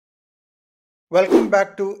Welcome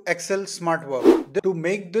back to Excel Smart Work. To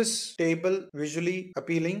make this table visually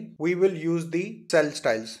appealing, we will use the cell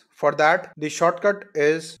styles. For that, the shortcut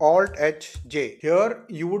is Alt-H-J. Here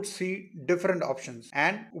you would see different options,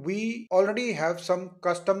 and we already have some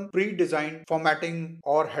custom pre-designed formatting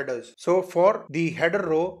or headers. So for the header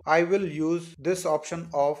row, I will use this option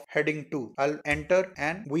of heading 2. I'll enter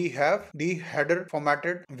and we have the header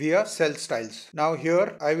formatted via cell styles. Now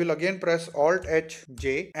here I will again press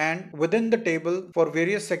Alt-H-J, and within the table for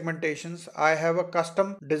various segmentations, I have a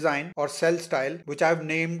custom design or cell style which I've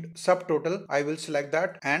named subtotal. I will select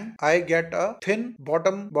that and I get a thin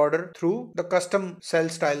bottom border through the custom cell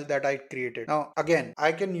style that I created. Now again,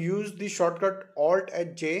 I can use the shortcut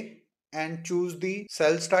Alt-J and choose the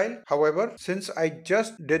cell style. However, since I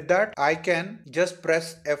just did that, I can just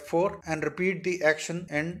press F4 and repeat the action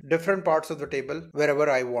in different parts of the table wherever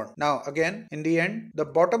I want. Now again, in the end, the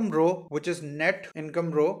bottom row, which is net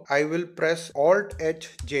income row, I will press Alt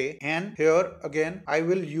H-J, and here again I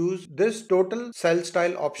will use this total cell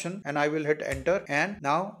style option and I will hit enter, and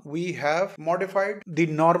now we have modified the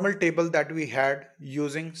normal table that we had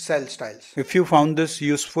using cell styles. If you found this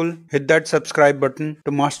useful, hit that subscribe button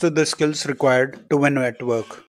to master the skills required to win at work.